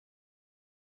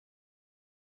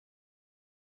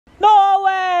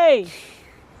Norway!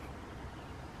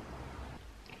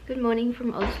 Good morning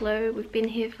from Oslo. We've been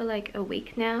here for like a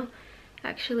week now,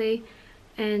 actually,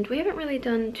 and we haven't really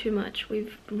done too much.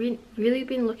 We've really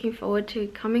been looking forward to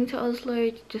coming to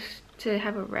Oslo just to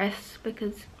have a rest,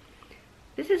 because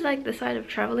this is like the side of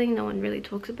traveling no one really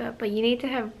talks about, but you need to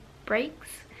have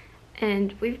breaks,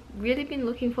 and we've really been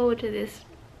looking forward to this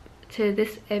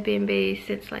Airbnb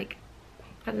since, like,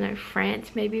 I don't know,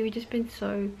 France maybe. We've just been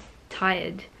so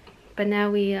tired. But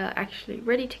now we are actually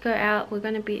ready to go out. We're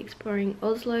going to be exploring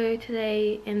Oslo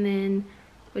today, and then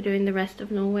we're doing the rest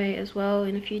of Norway as well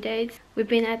in a few days. We've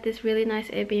been at this really nice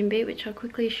Airbnb, which I'll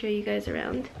quickly show you guys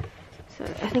around. So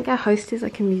I think our host is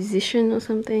like a musician or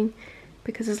something,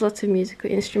 because there's lots of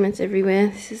musical instruments everywhere.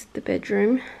 This is the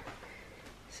bedroom.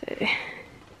 So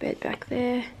bed back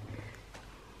there,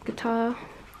 guitar.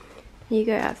 You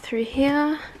go out through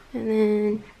here, and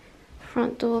then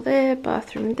front door there,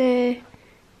 bathroom there,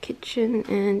 kitchen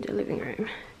and a living room.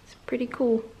 It's pretty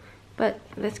cool, but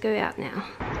let's go out now.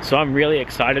 So I'm really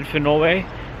excited for Norway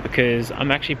because I'm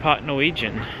actually part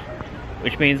Norwegian,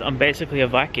 which means I'm basically a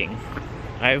Viking.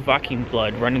 I have Viking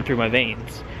blood running through my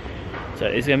veins, so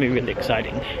it's gonna be really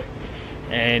exciting.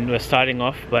 And we're starting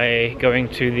off by going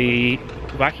to the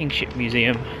Viking ship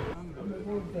museum.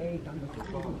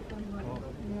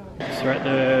 So we're at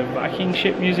the Viking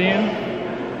ship museum,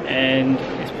 and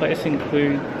this place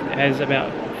has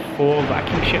about 4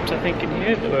 Viking ships, I think, in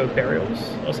here. There were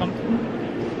burials or something.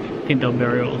 I think they were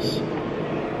burials,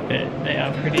 but they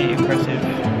are pretty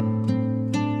impressive.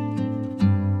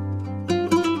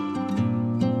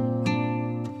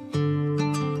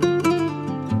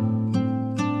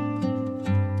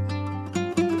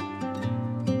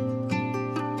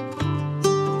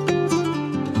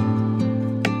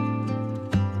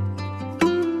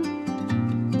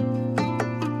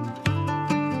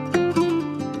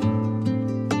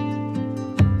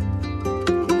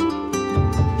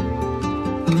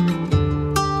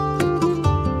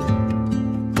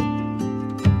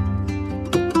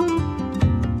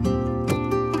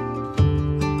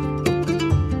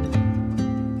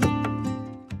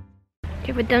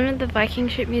 Okay, we're done with the Viking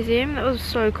ship museum. That was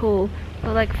so cool.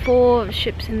 There were like 4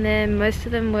 ships in there. Most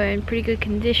of them were in pretty good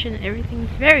condition.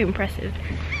 Everything's very impressive.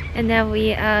 And now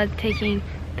we are taking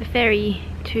the ferry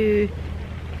to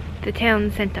the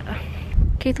town centre.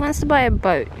 Keith wants to buy a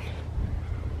boat,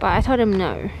 but I told him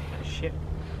no. A ship?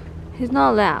 He's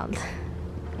not allowed.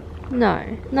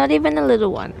 No, not even a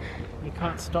little one. You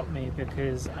can't stop me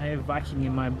because I have Viking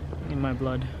in my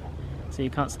blood. So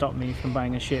you can't stop me from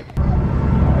buying a ship.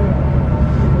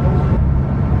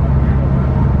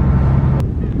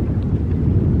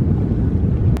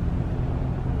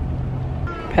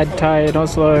 Pad Thai in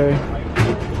Oslo.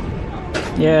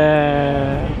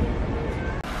 Yeah.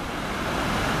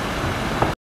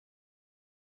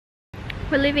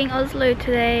 We're leaving Oslo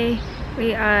today.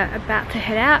 We are about to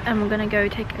head out, and we're gonna go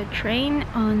take a train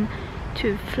on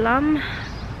to Flåm.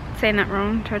 Saying that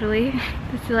wrong, totally.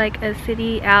 This is like a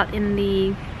city out in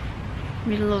the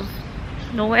middle of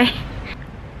Norway.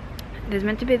 There's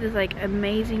meant to be this like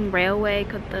amazing railway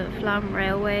called the Flåm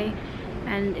Railway,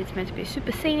 and it's meant to be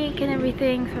super scenic and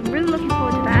everything, so I'm really looking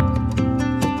forward to that.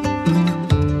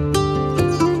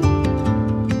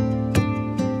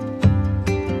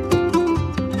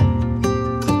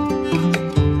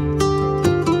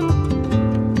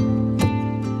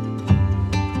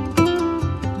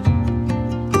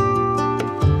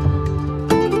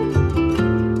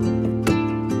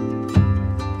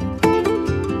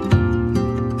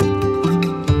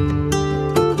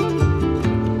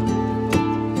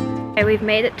 We've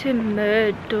made it to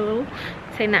Myrdal,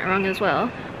 saying that wrong as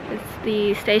well. It's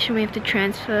the station we have to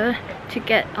transfer to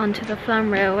get onto the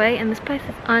Flåm Railway, and this place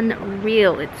is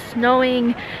unreal. It's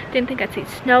snowing. Didn't think I'd see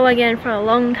snow again for a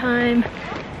long time.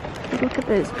 Look at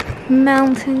those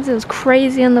mountains. It was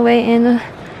crazy on the way in. It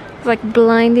was like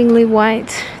blindingly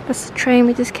white. That's the train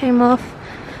we just came off.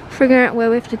 Figuring out where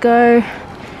we have to go.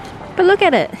 But look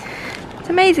at it. It's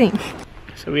amazing.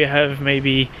 So we have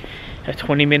maybe a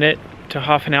 20-minute to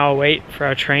half an hour wait for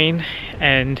our train,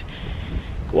 and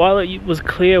while it was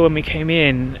clear when we came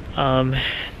in,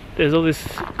 there's all this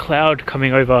cloud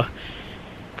coming over.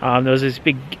 There was this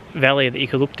big valley that you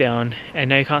could look down, and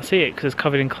now you can't see it because it's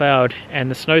covered in cloud and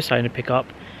the snow's starting to pick up.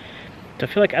 So I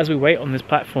feel like as we wait on this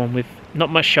platform with not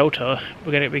much shelter,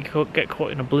 we're going to get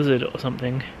caught in a blizzard or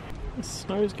something. The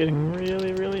snow's getting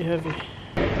really, really heavy.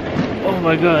 Oh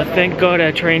my god, thank god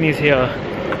our train is here.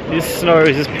 This snow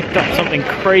has just picked up something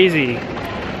crazy.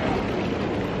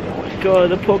 Oh my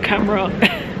god, the poor camera.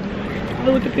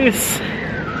 Look at this.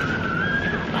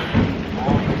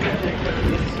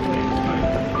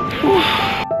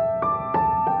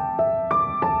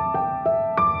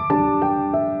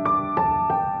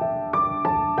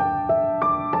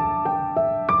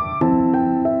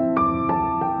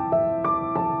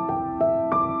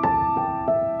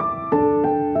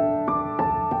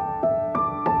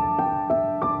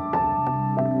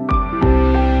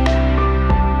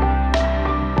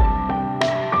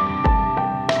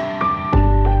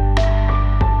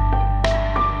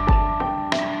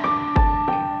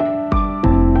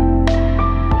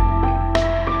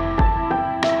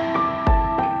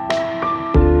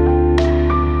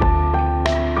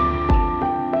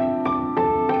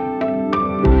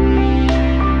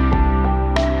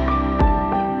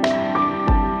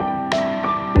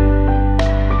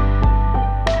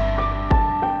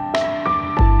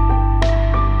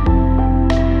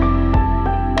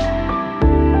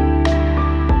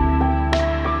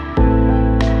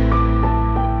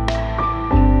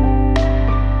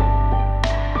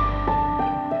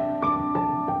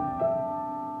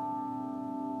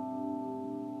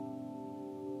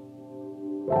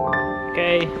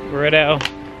 we're at our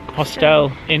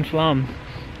hostel in Flåm.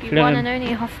 The one and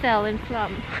only hostel in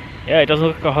Flåm. Yeah, it doesn't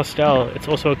look like a hostel, it's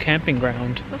also a camping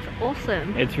ground. Looks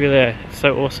awesome. It's really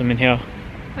so awesome in here.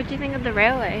 What do you think of the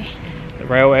railway? The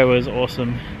railway was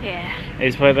awesome. Yeah.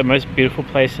 It's probably the most beautiful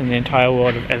place in the entire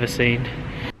world I've ever seen.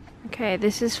 Okay,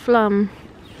 this is Flåm.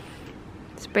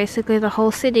 It's basically the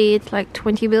whole city. It's like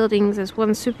 20 buildings. There's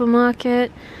one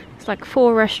supermarket. It's like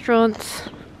 4 restaurants.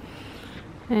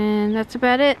 And that's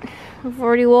about it. We've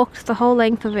already walked the whole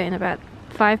length of it in about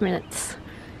 5 minutes.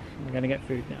 We're gonna get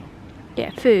food now. Yeah,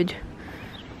 food.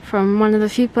 From one of the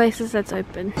few places that's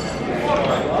open.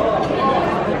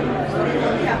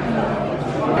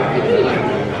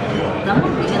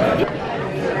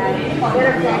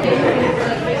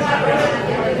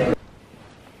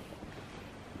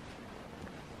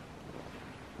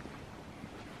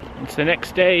 It's the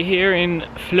next day here in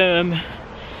Flåm.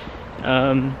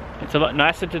 It's a lot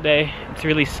nicer today. It's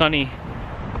really sunny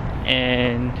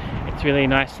and it's really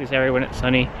nice this area when it's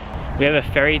sunny. We have a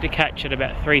ferry to catch at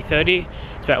about 3:30.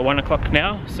 It's about 1 o'clock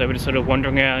now, so we're just sort of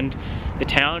wandering around the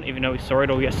town, even though we saw it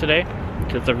all yesterday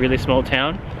because it's a really small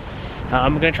town.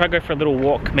 I'm gonna try to go for a little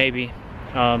walk maybe.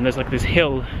 There's like this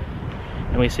hill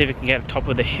and we see if we can get to the top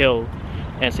of the hill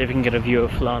and see if we can get a view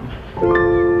of Flåm.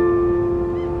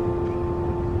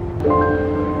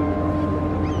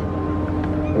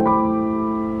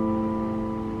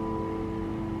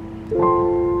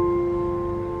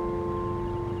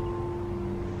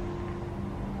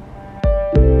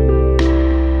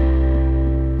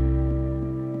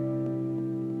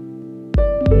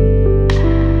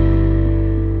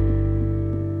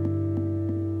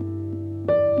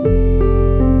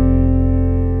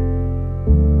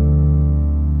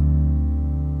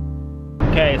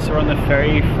 Okay, so we're on the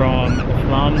ferry from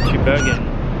Flåm to Bergen,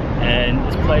 and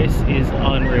this place is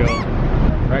unreal.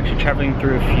 We're actually traveling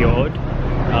through a fjord.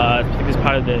 I think it's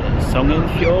part of the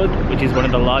Sognefjord, which is one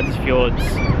of the largest fjords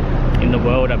in the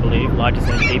world, I believe, largest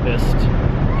and deepest,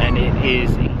 and it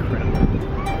is incredible.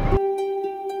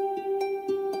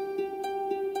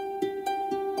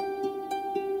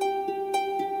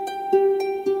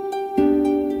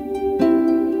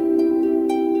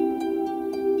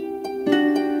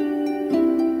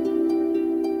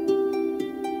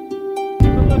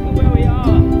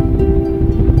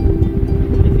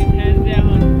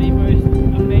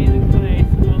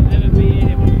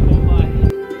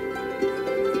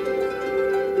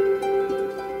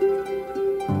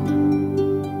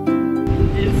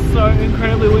 So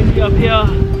incredibly windy up here.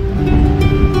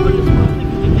 What is one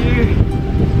thing to do?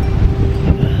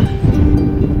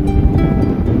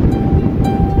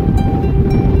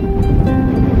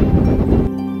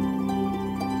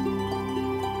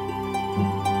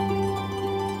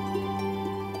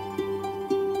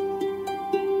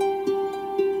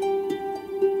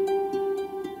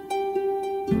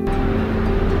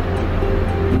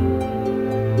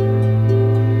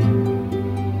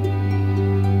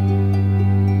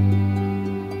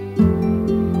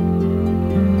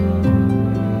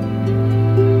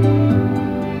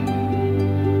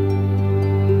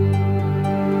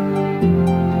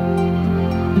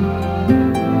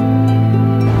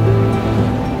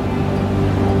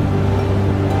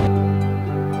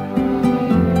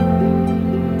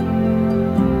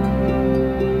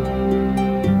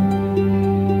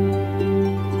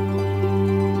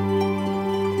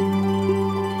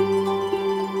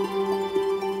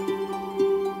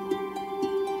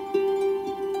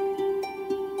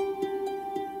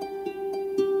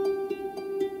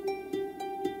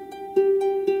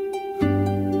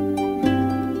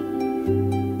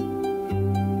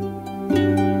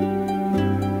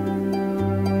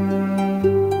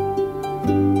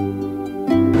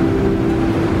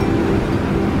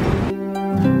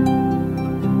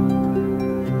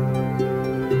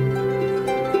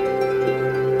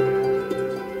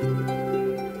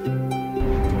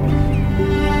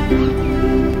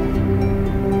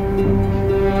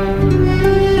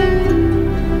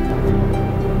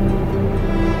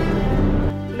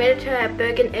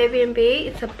 Bergen Airbnb.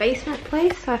 It's a basement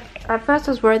place. At first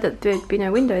I was worried that there'd be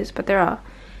no windows, but there are.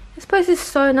 This place is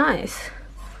so nice.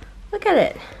 Look at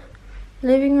it.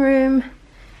 Living room,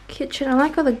 kitchen. I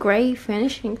like all the grey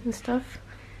furnishings and stuff.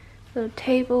 Little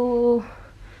table,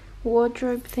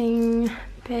 wardrobe thing,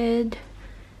 bed,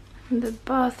 and the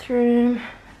bathroom.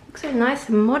 Looks so nice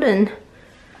and modern.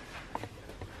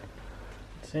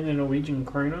 It's in a Norwegian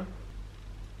kroner.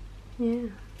 Yeah.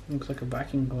 Looks like a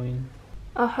Viking coin.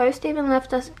 Our host even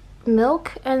left us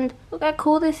milk, and look how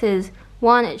cool this is.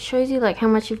 One, it shows you like how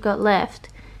much you've got left,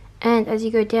 and as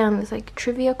you go down there's like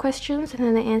trivia questions and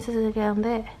then the answers are down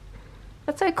there.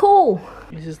 That's so cool.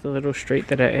 This is the little street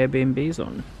that our Airbnb's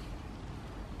on.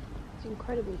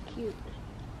 incredibly cute.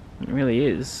 It really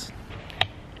is.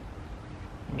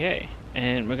 Okay,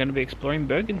 and we're going to be exploring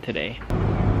Bergen today.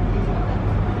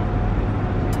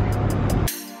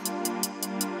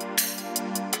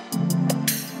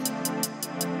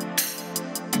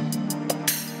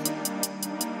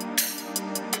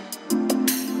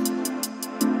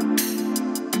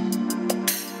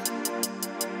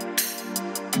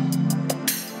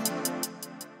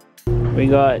 We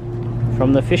got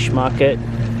from the fish market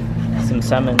some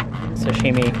salmon,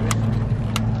 sashimi,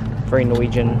 very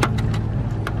Norwegian.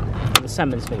 The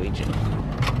salmon's Norwegian.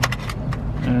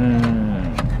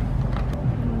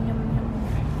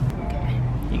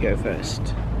 You go first.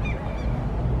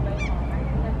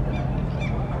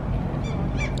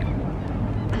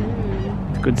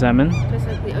 It's good salmon. Tastes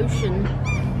like the ocean.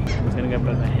 It's gonna go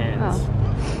by my hands. Oh.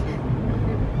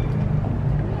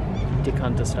 Dick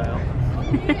Hunter style.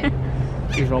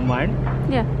 Do you roll mine?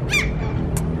 Yeah.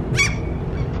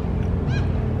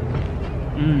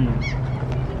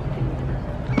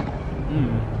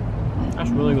 That's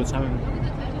really good salmon.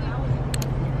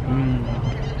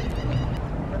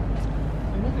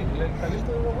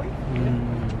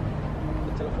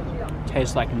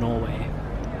 Tastes like Norway.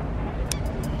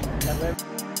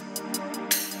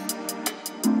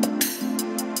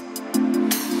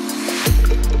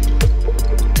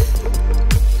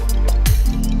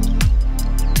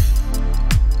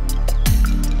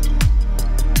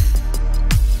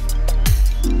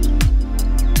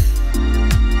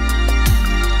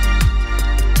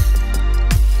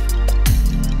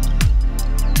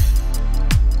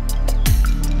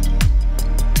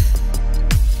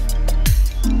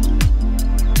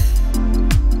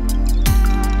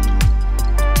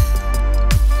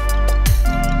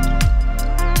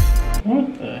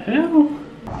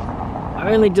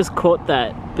 I only just caught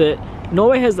that, but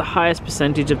Norway has the highest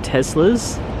percentage of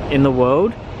Teslas in the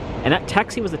world, and that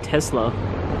taxi was a Tesla.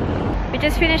 We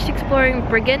just finished exploring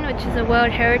Bergen, which is a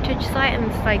World Heritage Site, and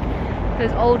it's like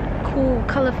those old, cool,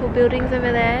 colourful buildings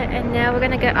over there. And now we're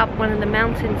going to go up one of the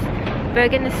mountains.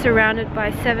 Bergen is surrounded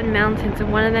by 7 mountains,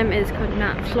 and one of them is called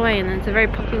Mount Flåm, and it's a very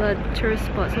popular tourist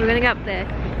spot. So we're going to go up there.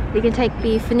 You can take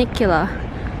the funicular,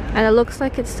 and it looks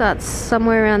like it starts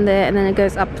somewhere around there, and then it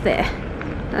goes up there.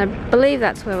 And I believe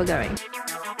that's where we're going.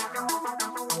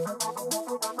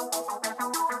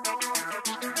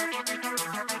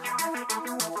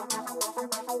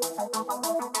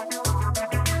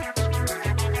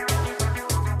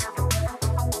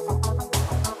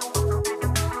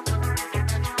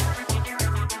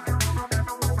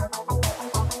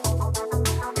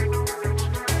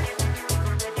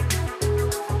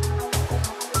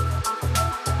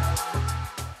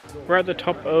 We're at the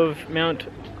top of Mount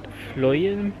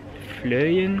Flåm,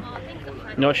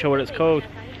 not sure what it's called.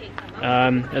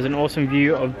 There's an awesome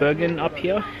view of Bergen up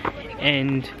here,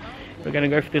 and we're gonna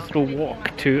go for this little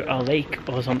walk to a lake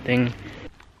or something.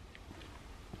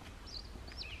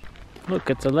 Look,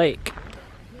 it's a lake.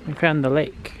 We found the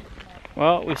lake.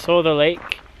 Well, we saw the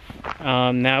lake.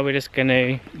 Now we're just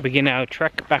gonna begin our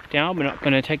trek back down. We're not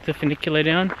gonna take the funicular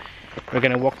down. We're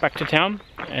gonna walk back to town,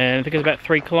 and I think it's about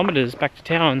 3 kilometers back to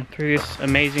town through this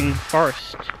amazing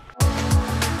forest.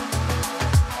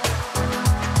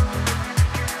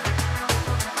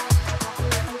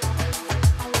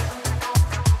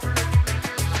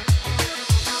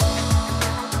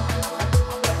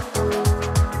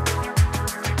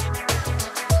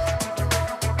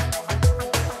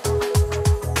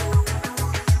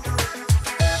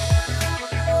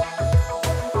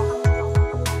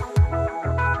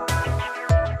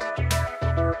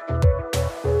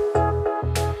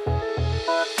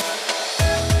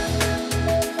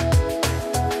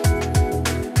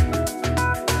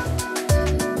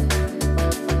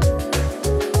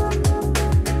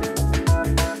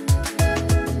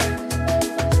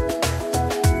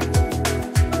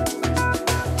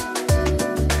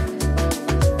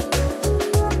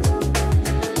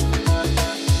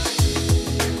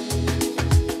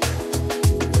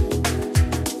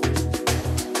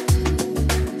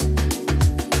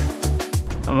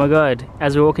 Oh my god,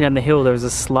 as we're walking down the hill there was a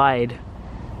slide,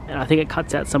 and I think it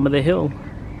cuts out some of the hill.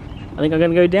 I think I'm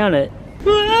gonna go down it.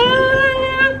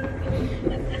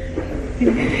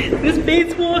 This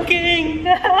beats walking!